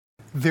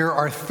There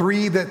are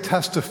three that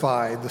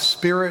testify, the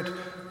Spirit,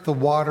 the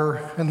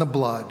water, and the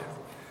blood.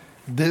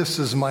 This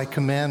is my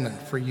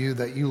commandment for you,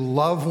 that you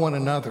love one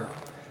another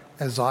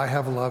as I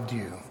have loved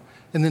you.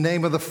 In the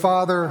name of the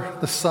Father,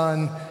 the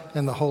Son,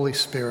 and the Holy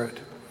Spirit.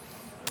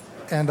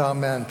 And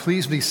amen.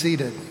 Please be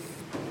seated.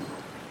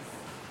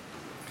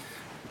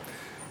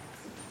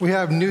 We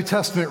have New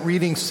Testament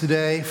readings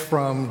today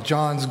from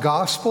John's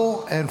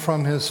Gospel and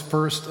from his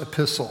first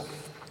epistle.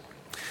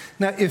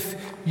 Now,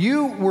 if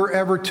you were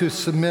ever to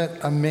submit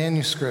a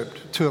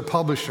manuscript to a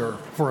publisher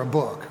for a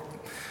book,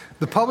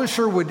 the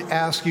publisher would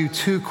ask you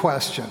two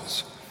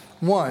questions.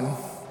 One,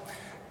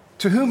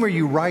 to whom are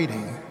you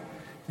writing?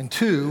 And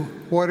two,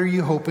 what are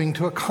you hoping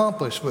to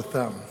accomplish with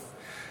them?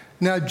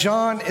 Now,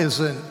 John is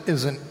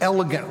an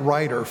elegant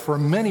writer for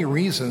many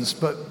reasons,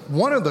 but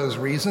one of those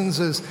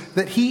reasons is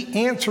that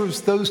he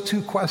answers those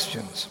two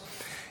questions.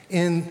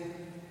 In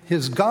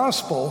his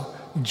gospel,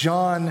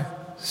 John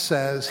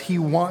says he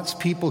wants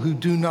people who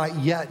do not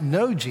yet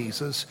know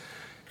Jesus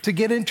to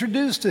get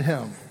introduced to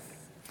him.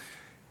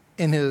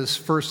 In his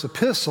first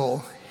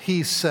epistle,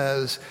 he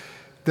says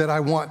that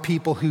I want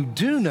people who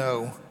do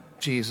know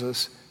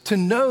Jesus to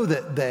know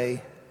that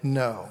they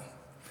know.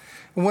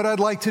 And what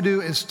I'd like to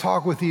do is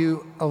talk with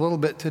you a little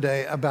bit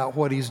today about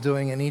what he's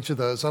doing in each of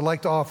those. I'd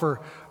like to offer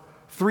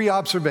three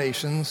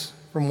observations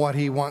from what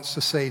he wants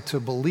to say to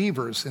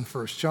believers in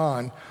 1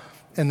 John,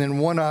 and then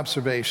one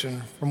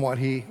observation from what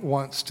he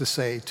wants to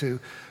say to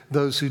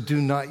those who do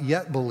not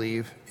yet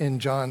believe in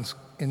John's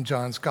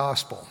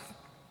gospel.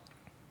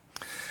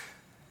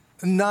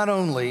 Not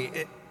only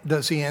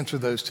does he answer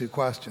those two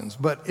questions,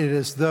 but it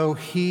is though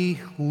he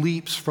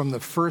leaps from the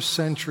first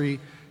century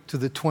to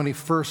the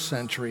 21st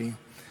century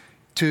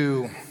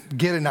to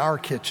get in our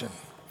kitchen.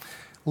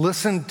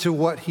 Listen to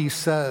what he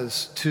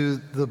says to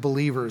the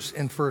believers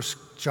in 1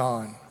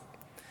 John.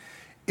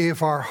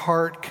 If our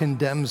heart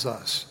condemns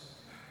us,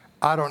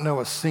 I don't know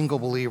a single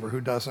believer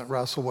who doesn't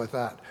wrestle with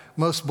that.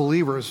 Most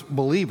believers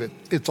believe it.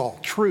 It's all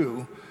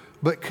true,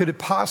 but could it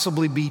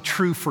possibly be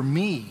true for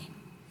me?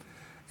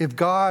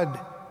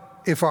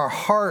 If our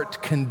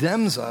heart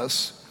condemns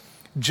us,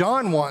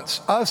 John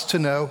wants us to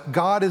know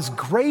God is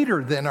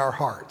greater than our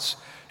hearts.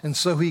 And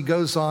so he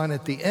goes on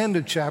at the end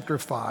of chapter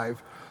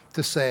 5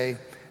 to say,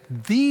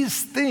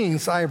 these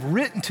things I have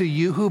written to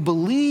you who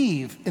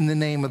believe in the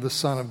name of the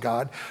Son of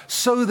God,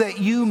 so that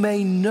you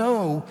may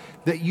know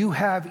that you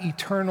have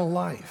eternal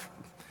life.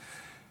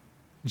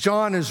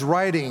 John is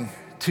writing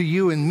to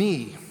you and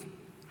me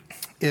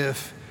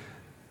if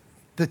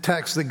the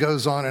text that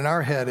goes on in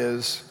our head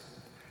is,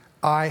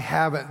 I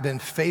haven't been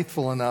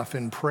faithful enough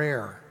in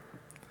prayer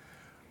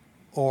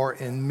or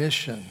in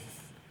mission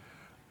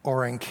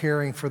or in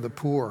caring for the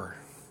poor.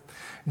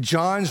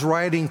 John's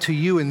writing to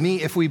you and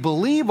me if we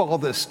believe all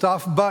this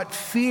stuff, but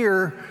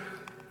fear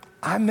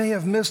I may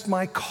have missed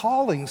my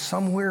calling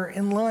somewhere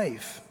in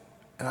life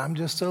and I'm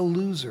just a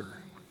loser.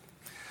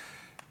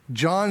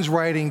 John's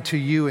writing to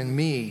you and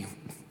me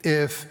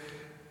if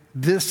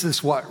this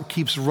is what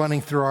keeps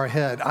running through our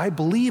head. I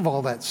believe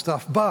all that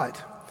stuff,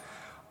 but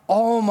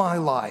all my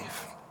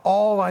life,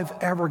 all I've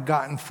ever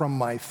gotten from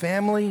my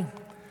family,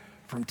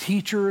 from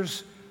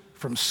teachers,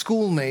 from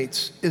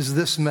schoolmates is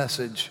this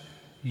message: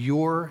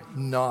 you're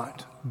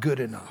not good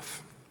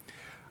enough.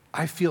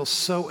 I feel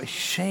so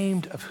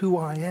ashamed of who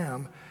I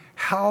am.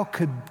 How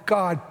could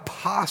God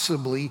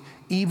possibly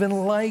even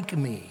like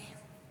me?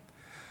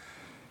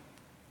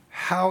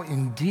 How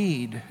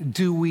indeed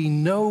do we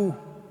know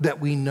that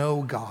we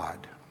know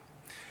God?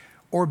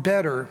 Or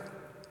better,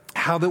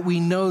 how that we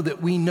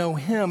know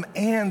him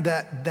and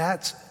that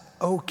that's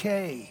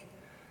okay,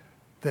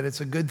 that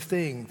it's a good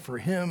thing for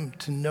him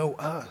to know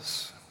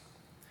us.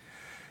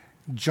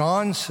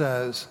 John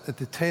says at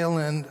the tail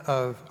end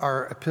of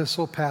our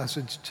epistle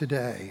passage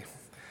today,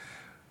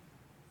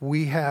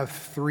 we have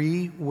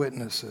three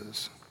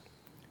witnesses: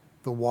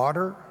 the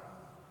water,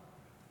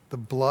 the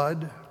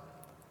blood,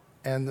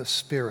 and the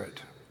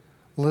Spirit.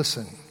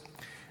 Listen,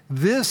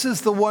 this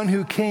is the one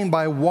who came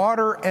by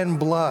water and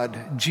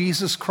blood,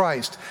 Jesus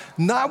Christ,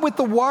 not with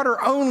the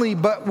water only,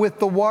 but with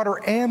the water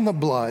and the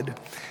blood.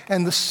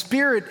 And the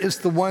Spirit is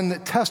the one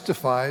that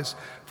testifies,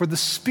 for the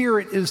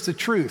Spirit is the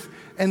truth.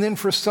 And then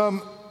for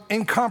some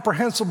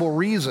incomprehensible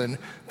reason,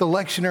 the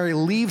lectionary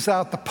leaves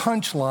out the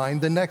punchline,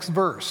 the next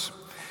verse.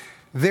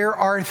 There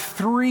are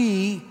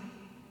three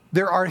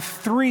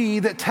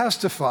that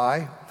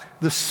testify: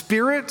 the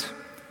Spirit,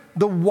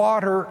 the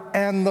water,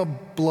 and the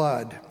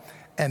blood.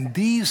 And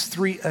these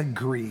three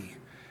agree.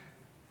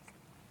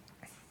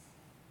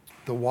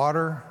 The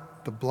water,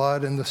 the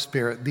blood, and the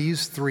Spirit,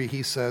 these three,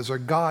 he says, are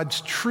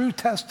God's true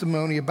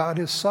testimony about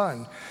his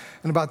Son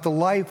and about the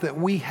life that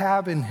we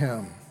have in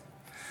him.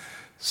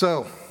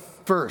 So,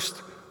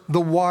 first,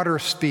 the water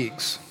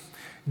speaks.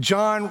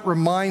 John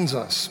reminds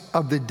us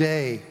of the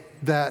day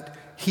that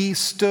he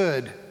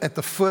stood at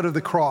the foot of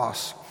the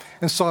cross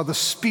and saw the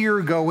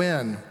spear go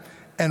in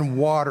and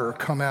water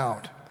come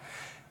out.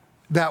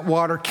 That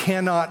water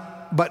cannot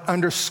but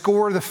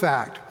underscore the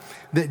fact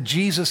that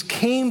Jesus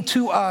came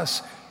to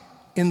us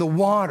in the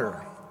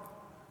water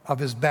of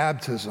his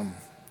baptism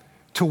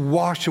to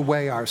wash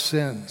away our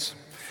sins.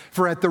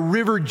 For at the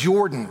river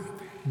Jordan,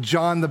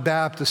 John the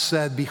Baptist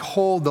said,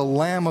 "Behold the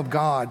Lamb of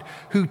God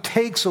who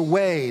takes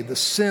away the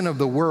sin of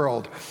the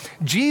world."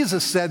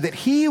 Jesus said that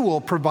he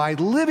will provide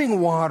living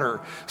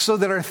water so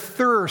that our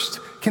thirst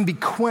can be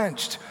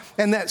quenched,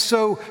 and that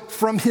so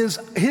from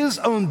his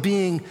own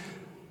being,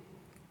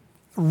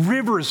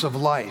 rivers of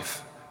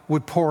life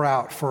would pour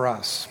out for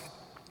us.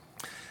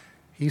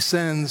 He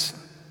sends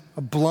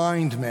a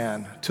blind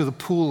man to the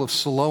pool of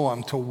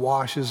Siloam to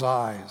wash his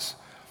eyes,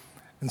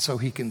 and so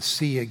he can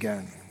see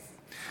again.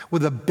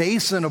 With a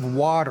basin of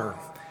water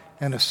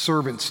and a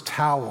servant's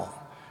towel,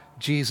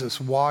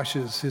 Jesus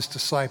washes his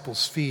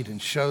disciples' feet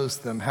and shows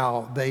them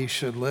how they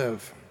should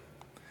live,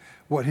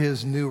 what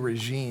his new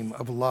regime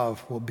of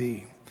love will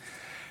be.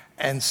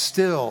 And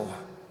still,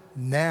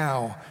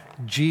 now,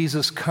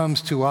 Jesus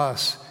comes to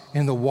us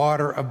in the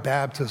water of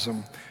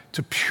baptism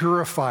to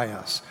purify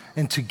us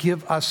and to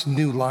give us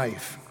new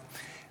life.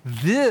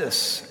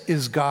 This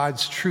is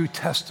God's true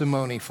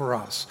testimony for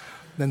us.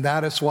 And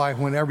that is why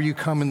whenever you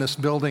come in this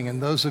building,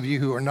 and those of you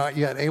who are not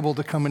yet able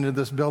to come into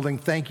this building,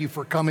 thank you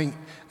for coming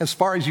as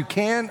far as you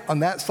can on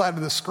that side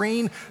of the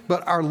screen.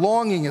 But our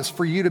longing is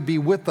for you to be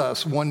with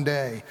us one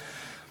day.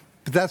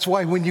 But that's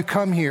why when you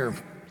come here,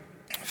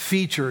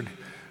 featured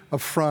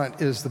up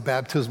front is the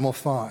baptismal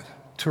font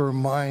to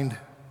remind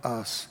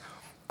us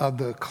of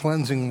the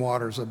cleansing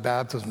waters of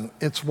baptism.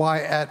 It's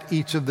why at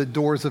each of the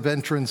doors of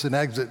entrance and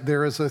exit,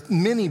 there is a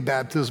mini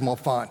baptismal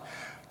font.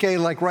 Okay,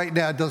 like right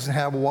now it doesn't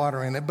have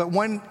water in it, but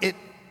one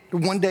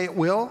day it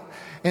will,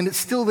 and it's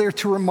still there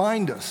to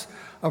remind us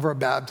of our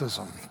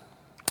baptism.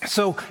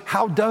 So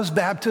how does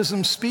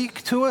baptism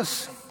speak to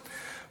us?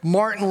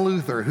 Martin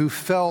Luther, who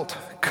felt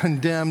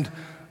condemned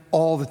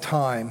all the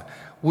time,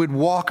 would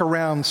walk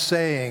around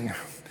saying,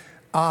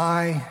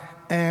 "I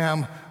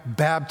am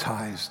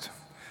baptized.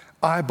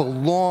 I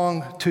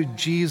belong to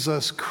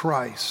Jesus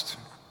Christ.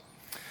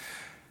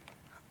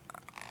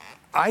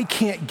 I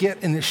can't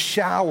get in the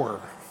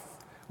shower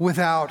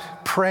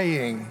without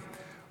praying,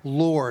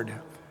 Lord,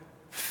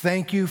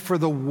 thank you for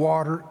the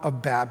water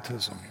of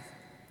baptism.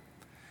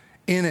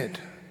 In it,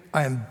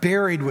 I am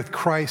buried with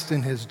Christ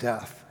in his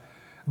death.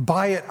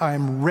 By it, I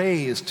am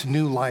raised to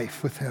new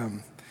life with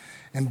him.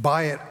 And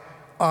by it,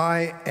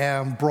 I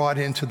am brought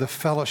into the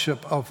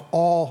fellowship of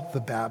all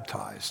the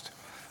baptized."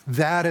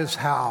 That is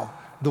how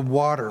the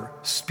water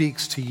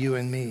speaks to you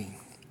and me.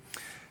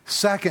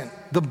 Second,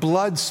 the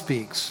blood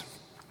speaks.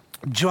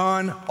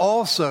 John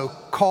also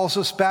calls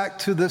us back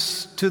to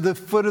the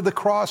foot of the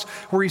cross,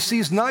 where he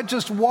sees not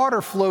just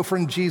water flow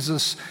from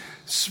Jesus'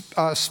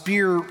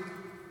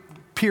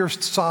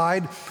 spear-pierced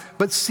side,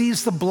 but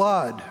sees the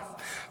blood.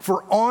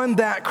 For on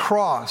that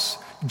cross,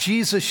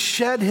 Jesus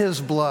shed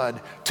his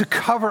blood to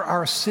cover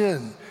our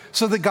sin,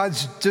 so that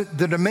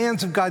the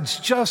demands of God's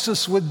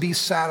justice would be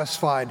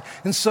satisfied.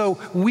 And so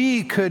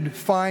we could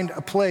find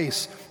a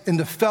place in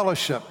the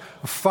fellowship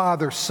of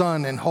Father,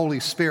 Son, and Holy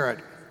Spirit.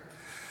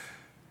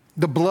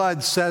 The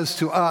blood says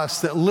to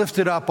us that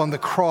lifted up on the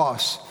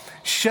cross,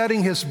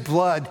 shedding his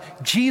blood,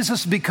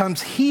 Jesus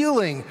becomes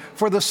healing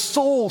for the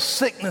soul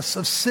sickness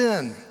of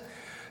sin.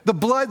 The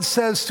blood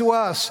says to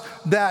us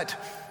that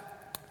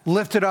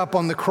lifted up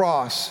on the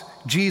cross,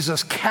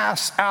 Jesus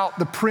casts out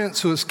the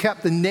prince who has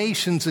kept the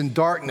nations in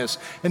darkness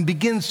and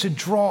begins to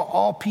draw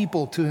all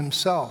people to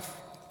himself.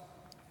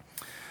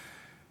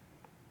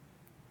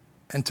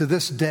 And to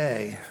this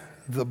day,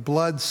 the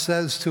blood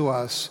says to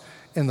us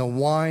in the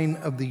wine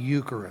of the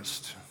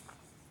Eucharist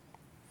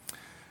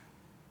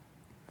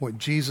what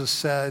Jesus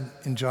said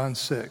in John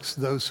 6,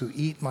 "Those who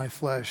eat my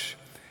flesh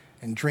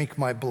and drink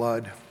my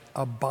blood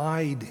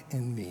abide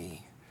in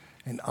me,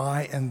 and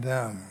I in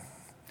them."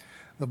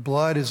 The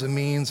blood is a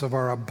means of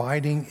our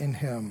abiding in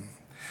him,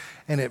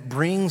 and it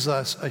brings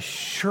us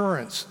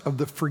assurance of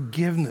the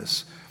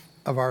forgiveness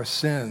of our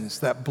sins.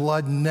 That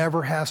blood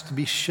never has to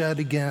be shed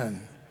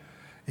again.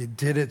 It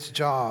did its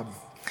job.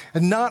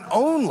 And not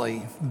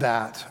only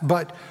that,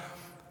 but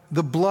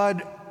the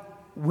blood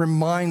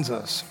reminds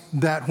us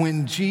that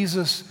when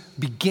Jesus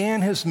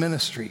began his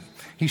ministry,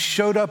 he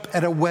showed up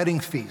at a wedding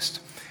feast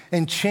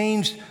and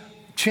changed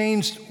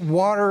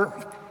water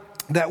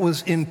that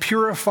was in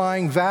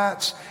purifying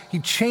vats. He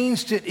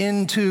changed it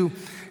into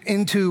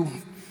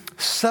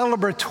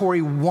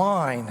celebratory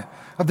wine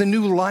of the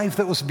new life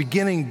that was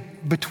beginning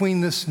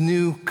between this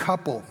new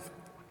couple,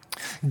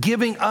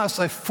 giving us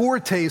a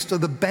foretaste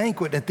of the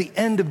banquet at the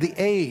end of the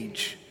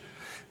age.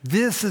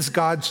 This is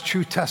God's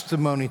true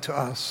testimony to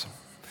us.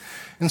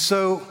 And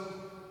so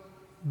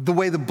the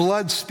way the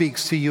blood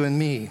speaks to you and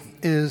me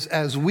is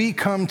as we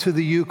come to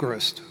the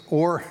Eucharist,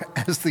 or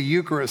as the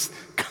Eucharist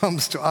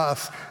comes to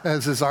us,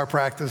 as is our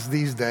practice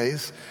these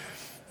days,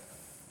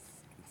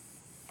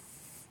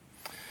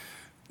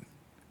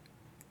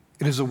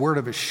 it is a word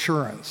of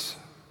assurance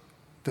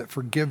that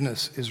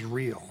forgiveness is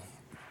real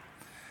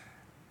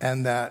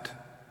and that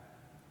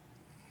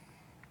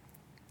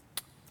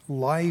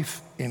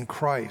life in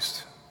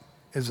Christ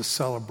is a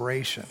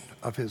celebration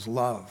of his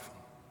love,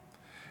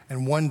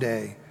 and one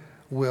day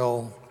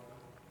will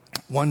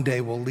one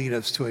day will lead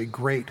us to a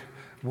great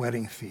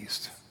wedding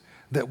feast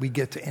that we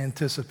get to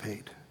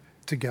anticipate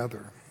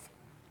together.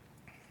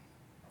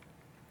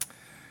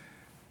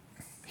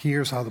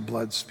 Here's how the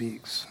blood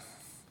speaks.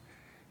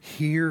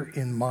 Here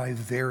in my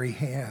very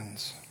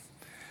hands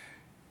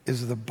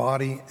is the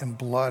body and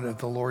blood of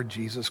the Lord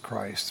Jesus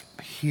Christ.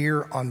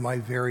 Here on my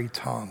very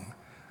tongue,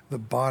 the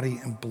body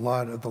and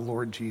blood of the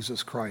Lord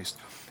Jesus Christ.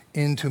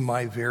 Into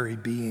my very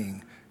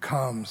being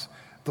comes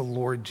the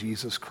Lord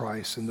Jesus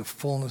Christ in the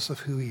fullness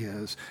of who he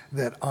is,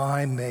 that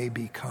I may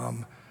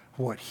become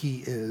what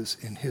he is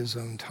in his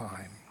own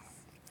time.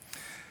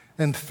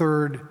 And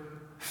third,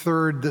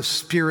 the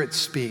Spirit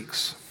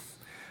speaks.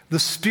 The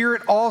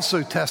Spirit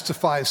also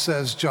testifies,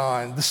 says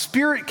John. The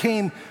Spirit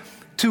came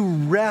to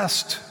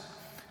rest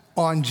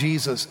on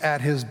Jesus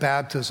at his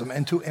baptism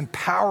and to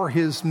empower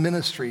his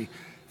ministry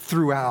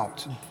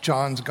throughout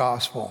John's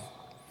gospel.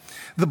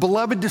 The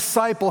beloved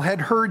disciple had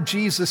heard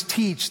Jesus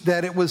teach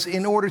that it was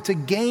in order to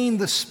gain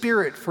the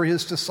Spirit for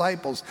his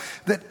disciples,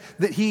 that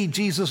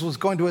Jesus, was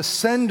going to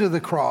ascend to the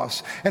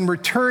cross and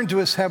return to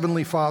his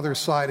heavenly Father's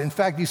side. In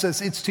fact, he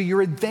says, it's to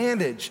your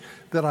advantage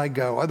that I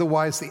go.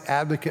 Otherwise, the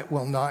advocate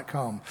will not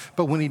come.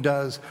 But when he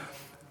does,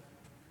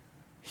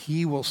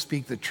 he will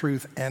speak the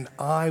truth, and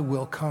I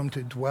will come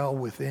to dwell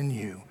within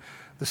you.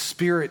 The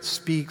Spirit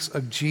speaks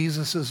of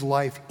Jesus'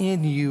 life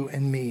in you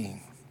and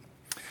me.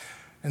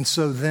 And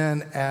so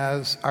then,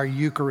 as our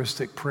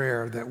Eucharistic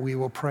prayer that we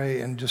will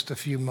pray in just a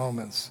few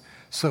moments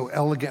so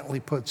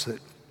elegantly puts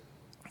it,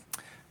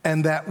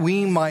 and that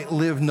we might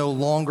live no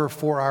longer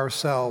for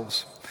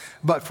ourselves,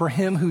 but for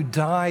him who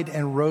died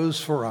and rose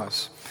for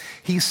us.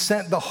 He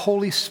sent the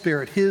Holy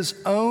Spirit, his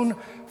own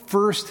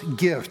first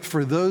gift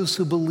for those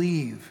who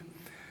believe,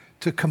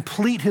 to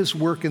complete his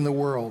work in the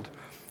world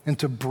and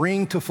to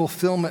bring to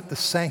fulfillment the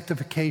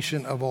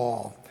sanctification of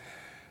all.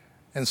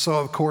 And so,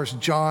 of course,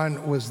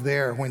 John was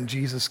there when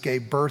Jesus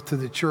gave birth to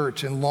the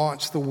church and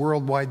launched the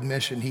worldwide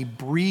mission. He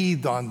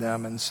breathed on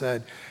them and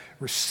said,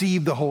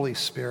 receive the Holy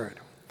Spirit,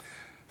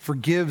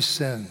 forgive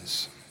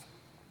sins.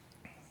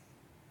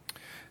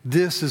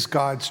 This is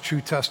God's true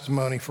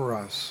testimony for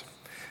us,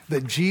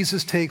 that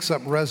Jesus takes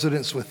up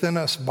residence within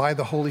us by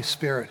the Holy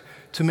Spirit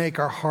to make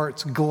our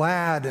hearts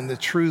glad in the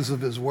truths of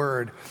his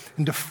word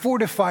and to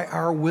fortify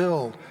our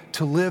will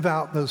to live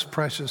out those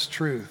precious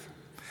truths.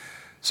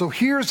 So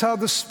here's how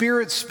the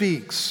Spirit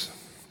speaks.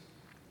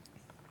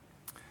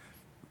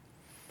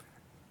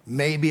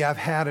 Maybe I've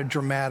had a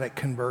dramatic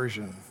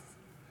conversion.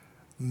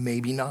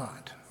 Maybe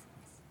not.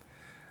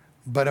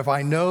 But if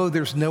I know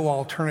there's no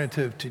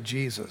alternative to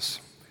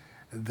Jesus,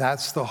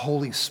 that's the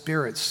Holy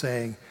Spirit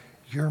saying,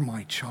 you're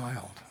my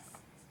child.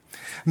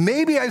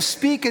 Maybe I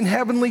speak in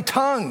heavenly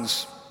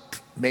tongues.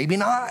 Maybe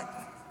not.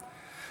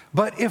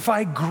 But if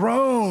I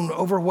groan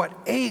over what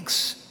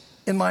aches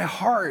in my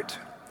heart,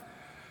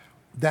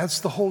 that's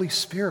the Holy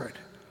Spirit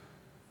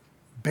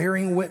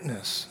bearing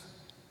witness.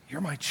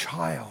 You're my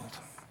child.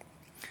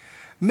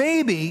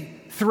 Maybe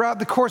throughout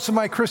the course of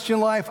my Christian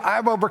life,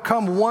 I've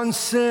overcome one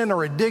sin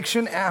or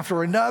addiction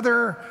after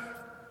another.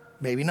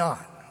 Maybe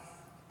not.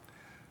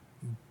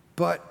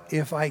 But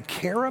if I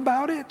care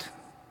about it,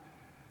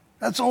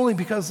 that's only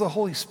because the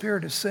Holy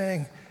Spirit is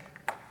saying,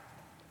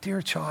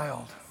 dear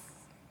child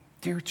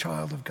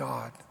of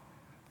God,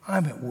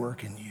 I'm at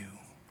work in you.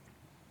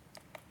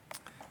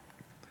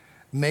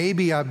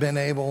 Maybe I've been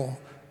able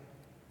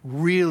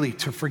really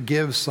to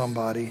forgive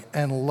somebody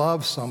and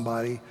love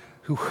somebody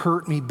who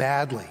hurt me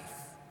badly.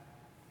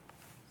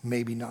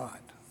 Maybe not.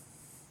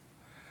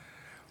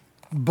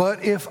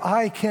 But if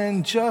I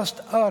can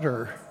just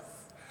utter,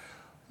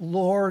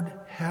 Lord,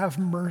 have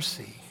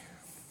mercy,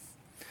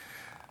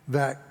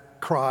 that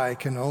cry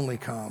can only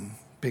come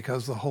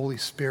because the Holy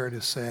Spirit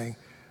is saying,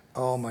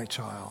 oh, my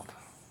child,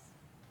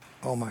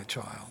 oh, my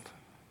child.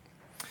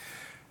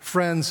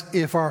 Friends,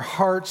 if our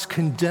hearts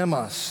condemn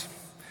us,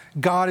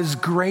 God is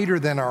greater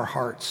than our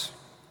hearts.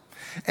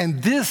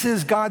 And this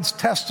is God's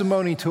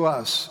testimony to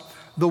us,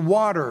 the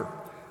water,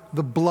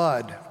 the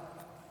blood,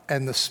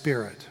 and the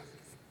Spirit.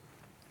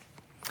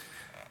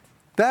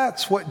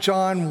 That's what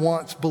John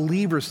wants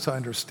believers to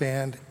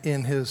understand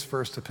in his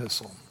first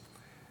epistle.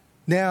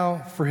 Now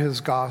for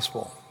his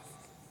gospel.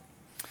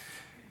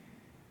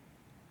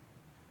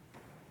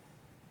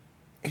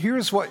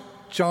 Here's what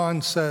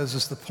John says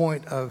is the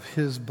point of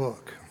his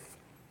book,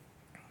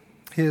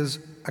 his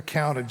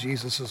account of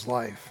Jesus'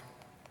 life.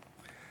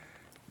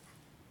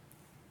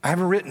 I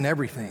haven't written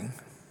everything.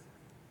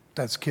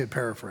 That's kid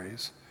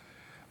paraphrase.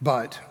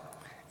 But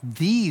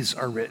these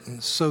are written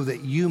so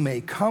that you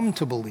may come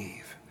to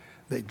believe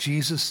that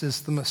Jesus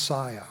is the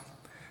Messiah,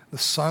 the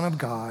Son of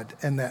God,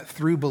 and that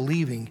through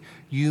believing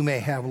you may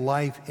have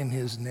life in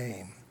his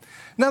name.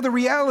 Now, the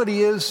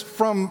reality is,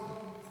 from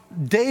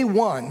day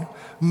one,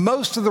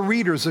 most of the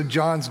readers of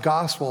John's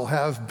gospel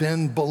have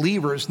been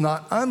believers,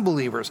 not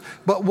unbelievers.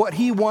 But what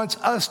he wants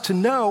us to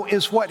know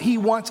is what he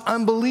wants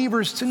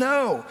unbelievers to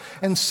know.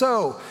 And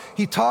so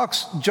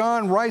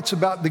John writes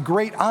about the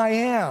great I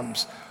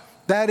ams.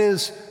 That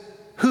is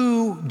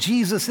who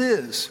Jesus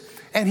is.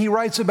 And he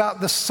writes about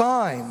the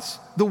signs,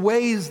 the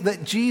ways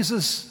that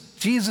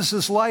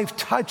Jesus's life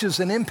touches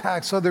and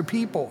impacts other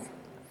people.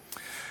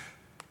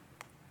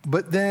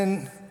 But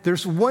then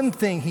there's one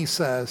thing he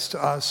says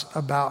to us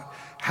about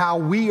how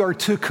we are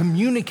to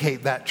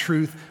communicate that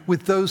truth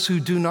with those who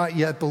do not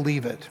yet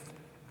believe it.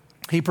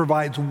 He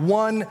provides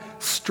one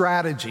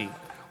strategy.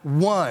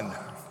 One,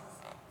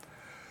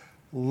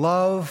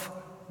 love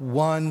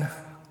one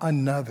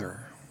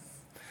another.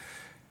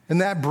 And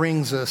that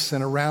brings us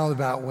in a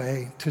roundabout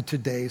way to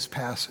today's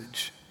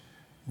passage,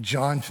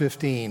 John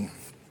 15.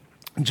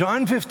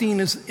 John 15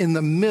 is in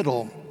the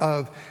middle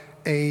of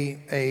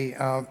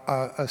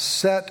a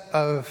set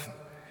of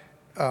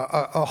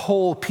a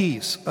whole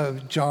piece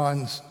of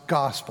John's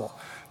gospel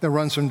that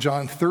runs from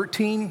John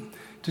 13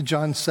 to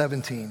John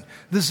 17.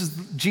 This is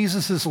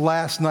Jesus'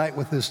 last night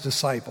with his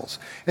disciples.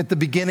 At the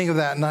beginning of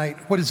that night,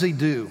 what does he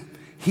do?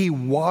 He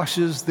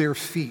washes their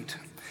feet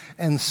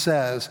and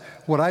says,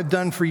 what I've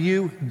done for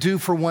you, do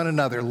for one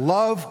another.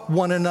 Love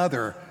one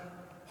another.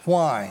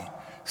 Why?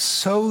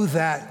 So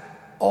that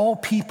all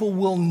people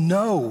will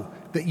know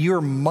that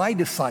you're my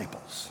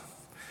disciples.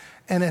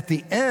 And at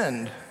the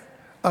end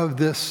of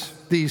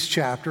these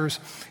chapters,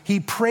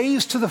 he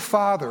prays to the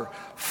Father,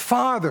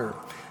 Father,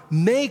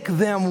 make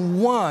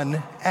them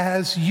one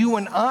as you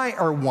and I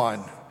are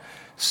one,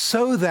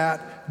 so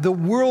that the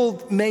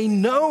world may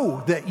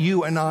know that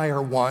you and I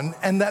are one,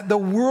 and that the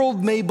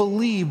world may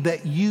believe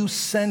that you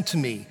sent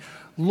me.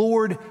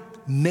 Lord,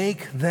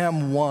 make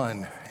them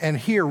one. And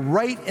here,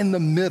 right in the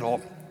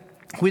middle,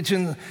 which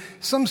in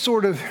some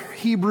sort of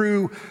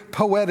Hebrew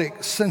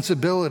poetic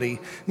sensibility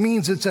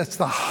means it's at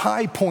the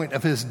high point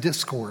of his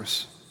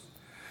discourse,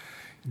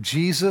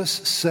 Jesus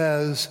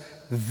says,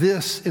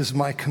 this is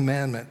my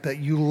commandment, that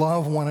you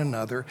love one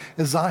another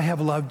as I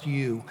have loved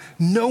you.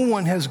 No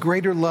one has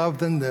greater love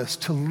than this,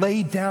 to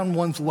lay down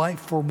one's life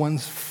for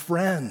one's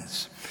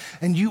friends.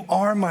 And you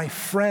are my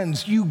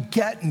friends. You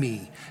get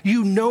me.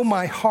 You know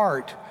my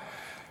heart.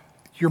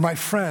 You're my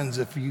friends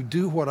if you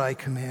do what I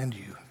command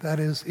you. That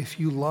is, if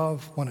you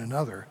love one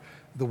another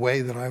the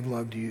way that I've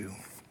loved you.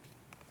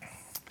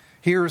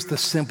 Here's the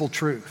simple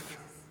truth.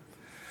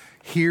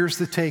 Here's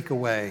the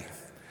takeaway.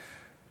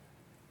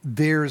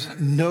 There's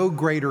no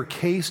greater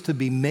case to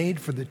be made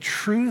for the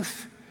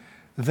truth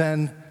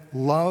than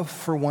love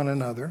for one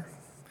another.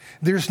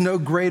 There's no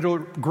greater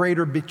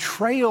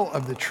betrayal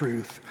of the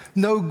truth,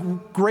 no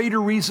greater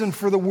reason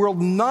for the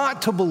world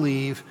not to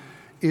believe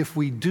if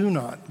we do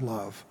not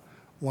love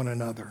one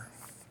another.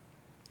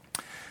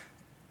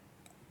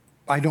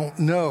 I don't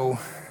know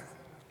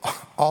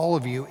all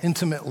of you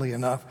intimately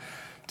enough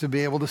to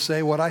be able to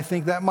say what I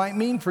think that might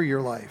mean for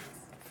your life.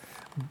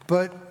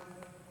 But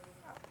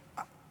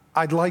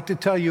I'd like to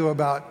tell you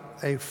about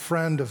a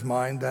friend of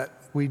mine that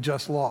we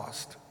just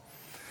lost.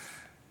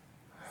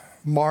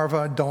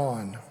 Marva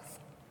Dawn,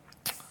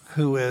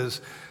 who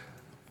is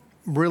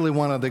really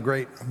one of the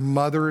great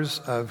mothers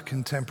of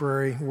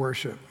contemporary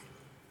worship,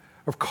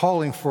 of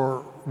calling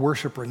for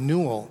worship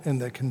renewal in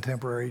the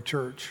contemporary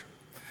church.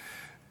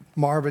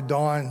 Marva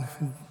Dawn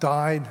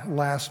died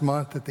last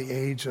month at the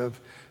age of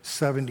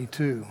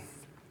 72.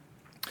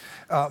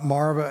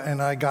 Marva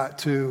and I got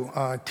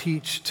to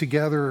teach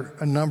together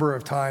a number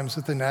of times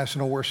at the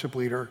National Worship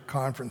Leader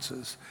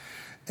Conferences.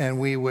 And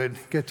we would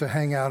get to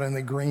hang out in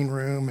the green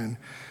room, and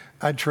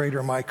I'd trade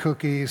her my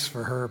cookies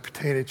for her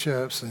potato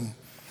chips. And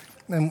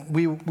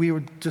we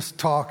would just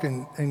talk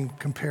and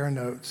compare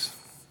notes.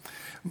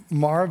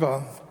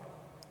 Marva,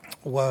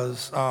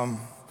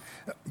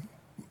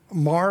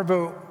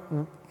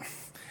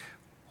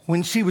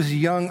 when she was a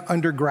young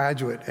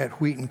undergraduate at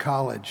Wheaton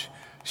College,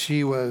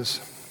 she was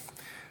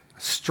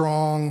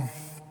strong,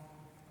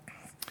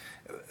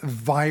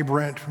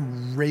 vibrant,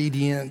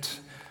 radiant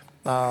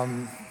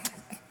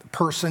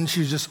person.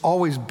 She was just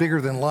always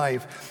bigger than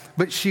life,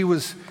 but she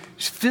was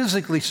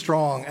physically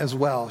strong as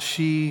well.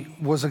 She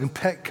was a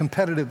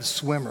competitive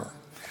swimmer.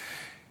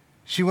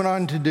 She went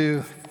on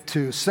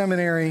to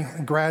seminary,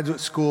 graduate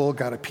school,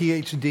 got a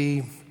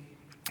PhD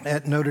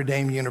at Notre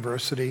Dame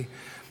University,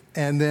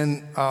 and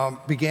then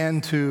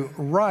began to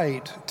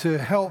write to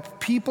help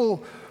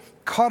people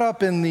caught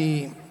up in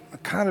the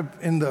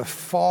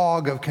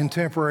fog of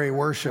contemporary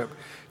worship,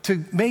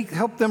 to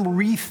help them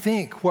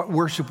rethink what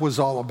worship was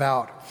all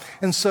about.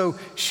 And so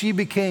she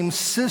became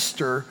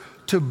sister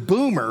to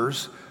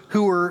boomers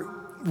who were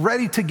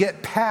ready to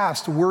get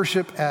past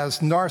worship as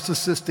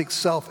narcissistic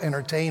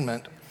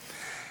self-entertainment.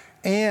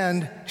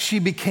 And she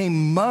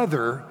became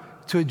mother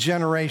to a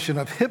generation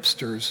of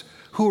hipsters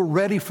who were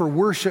ready for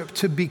worship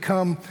to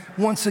become,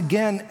 once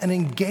again, an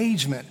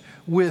engagement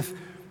with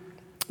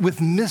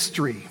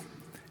mystery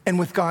and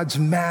with God's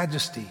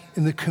majesty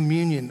in the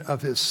communion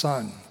of his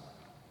Son.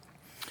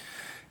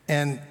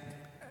 And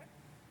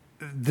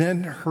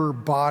then her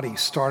body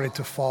started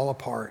to fall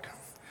apart.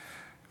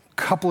 A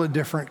couple of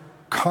different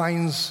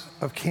kinds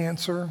of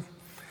cancer.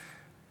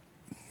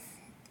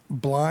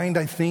 Blind,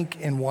 I think,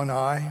 in one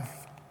eye.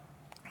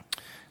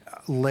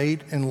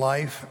 Late in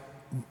life,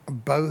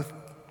 both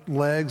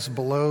legs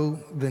below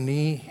the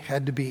knee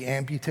had to be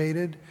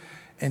amputated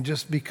and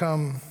just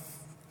become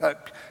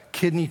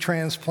kidney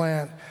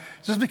transplant,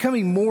 just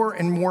becoming more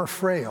and more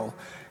frail,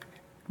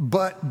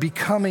 but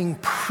becoming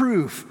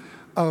proof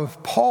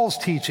of Paul's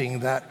teaching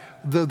that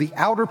though the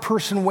outer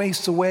person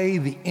wastes away,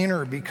 the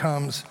inner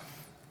becomes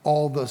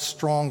all the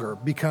stronger,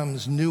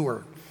 becomes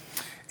newer.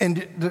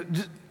 And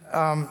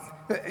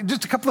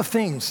just a couple of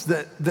things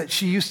that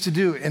she used to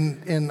do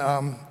in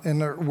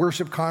her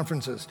worship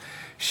conferences.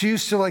 She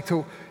used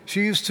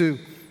to,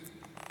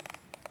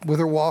 with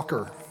her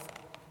walker,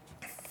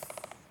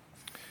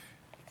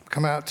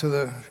 come out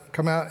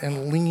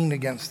and lean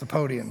against the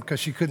podium because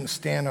she couldn't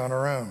stand on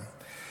her own.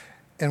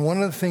 And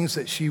one of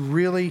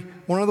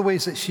the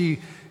ways that she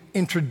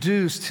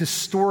introduced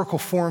historical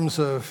forms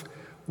of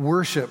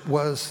worship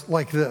was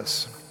like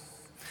this.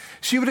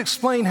 She would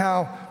explain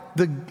how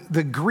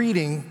the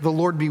greeting, the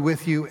Lord be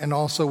with you and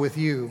also with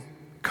you,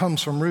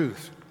 comes from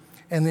Ruth.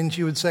 And then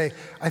she would say,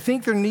 I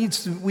think we need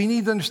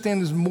to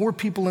understand there's more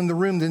people in the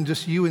room than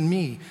just you and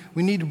me.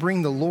 We need to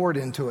bring the Lord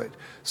into it.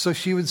 So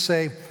she would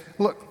say,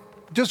 look,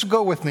 just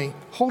go with me.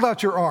 Hold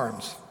out your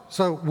arms.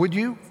 So would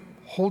you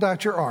hold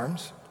out your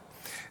arms?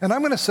 And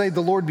I'm going to say,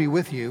 the Lord be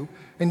with you.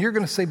 And you're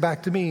going to say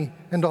back to me,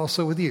 and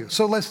also with you.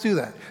 So let's do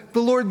that. The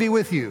Lord be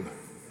with you.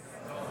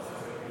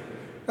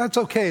 That's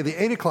okay.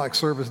 The 8 o'clock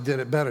service did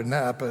it better than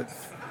that. But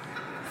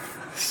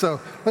so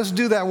let's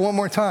do that one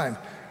more time.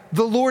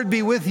 The Lord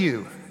be with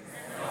you.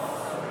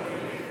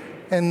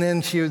 And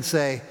then she would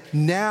say,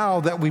 now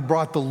that we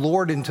brought the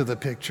Lord into the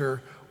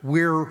picture,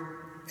 we're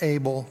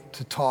able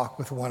to talk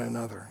with one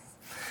another.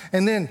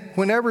 And then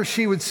whenever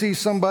she would see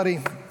somebody,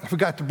 I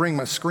forgot to bring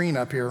my screen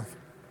up here.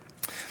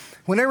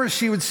 Whenever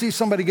she would see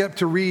somebody get up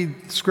to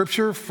read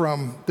scripture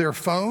from their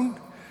phone,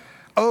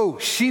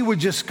 she would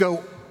just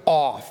go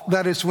off.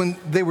 That is, when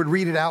they would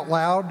read it out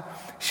loud,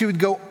 she would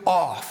go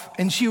off.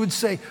 And she would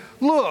say,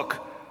 look,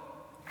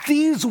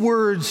 these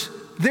words,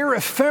 they're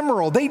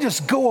ephemeral. They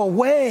just go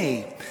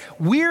away.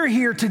 We're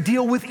here to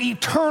deal with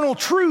eternal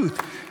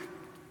truth.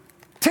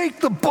 Take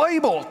the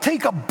Bible,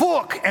 take a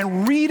book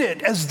and read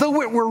it as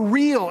though it were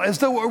real, as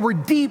though it were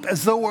deep,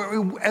 as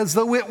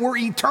though it were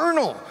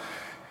eternal.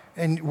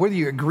 And whether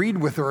you agreed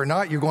with her or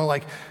not, you're going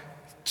like,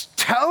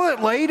 tell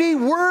it, lady,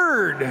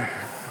 word.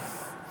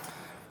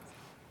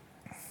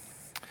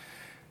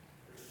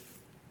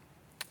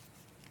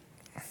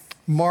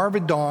 Marva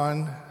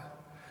Dawn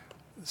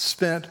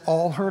spent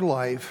all her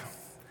life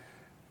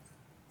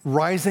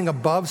rising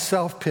above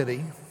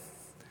self-pity,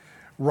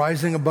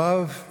 rising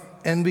above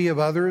envy of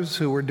others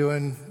who were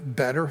doing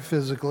better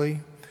physically.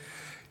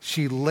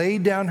 She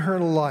laid down her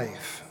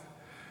life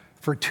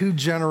for 2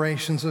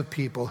 generations of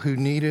people who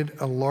needed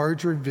a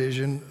larger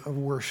vision of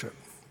worship.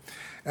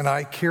 And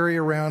I carry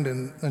around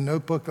in a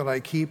notebook that I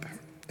keep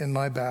in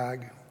my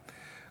bag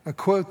a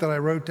quote that I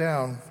wrote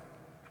down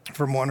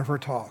from one of her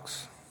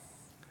talks.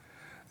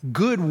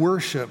 Good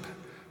worship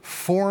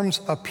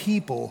forms a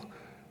people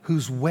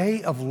whose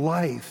way of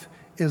life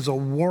is a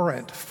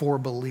warrant for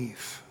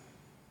belief.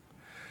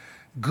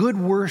 Good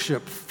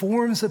worship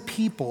forms a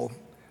people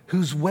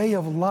whose way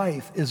of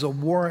life is a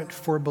warrant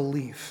for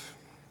belief.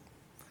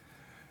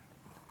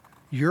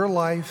 Your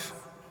life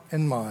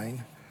and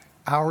mine,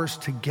 ours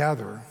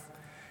together,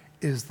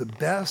 is the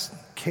best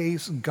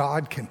case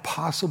God can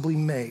possibly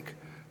make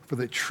for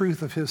the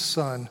truth of his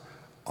Son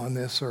on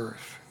this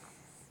earth.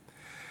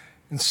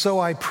 And so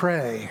I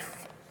pray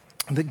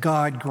that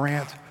God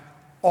grant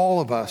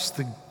all of us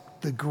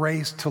the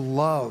grace to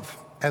love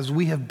as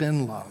we have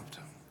been loved.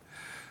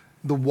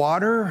 The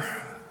water,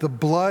 the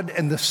blood,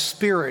 and the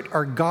Spirit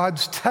are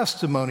God's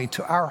testimony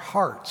to our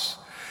hearts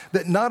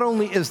that not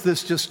only is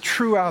this just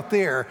true out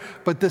there,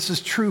 but this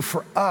is true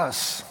for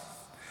us.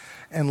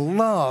 And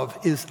love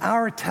is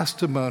our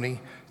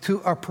testimony to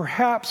a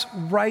perhaps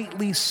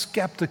rightly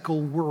skeptical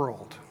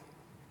world.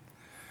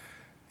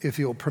 If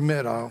you'll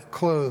permit, I'll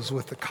close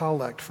with the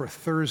collect for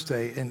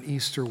Thursday and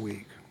Easter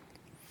week.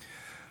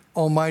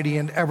 Almighty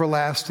and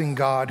everlasting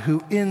God,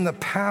 who in the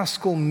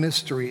Paschal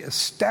mystery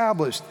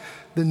established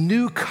the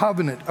new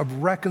covenant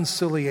of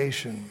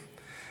reconciliation,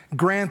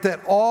 grant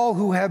that all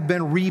who have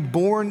been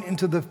reborn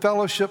into the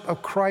fellowship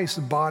of Christ's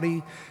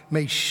body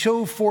may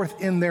show forth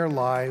in their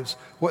lives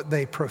what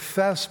they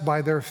profess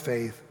by their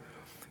faith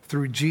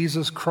through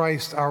Jesus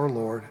Christ our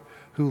Lord,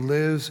 who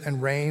lives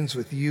and reigns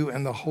with you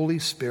and the Holy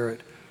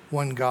Spirit,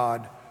 one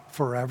God,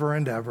 forever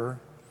and ever.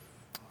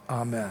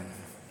 Amen.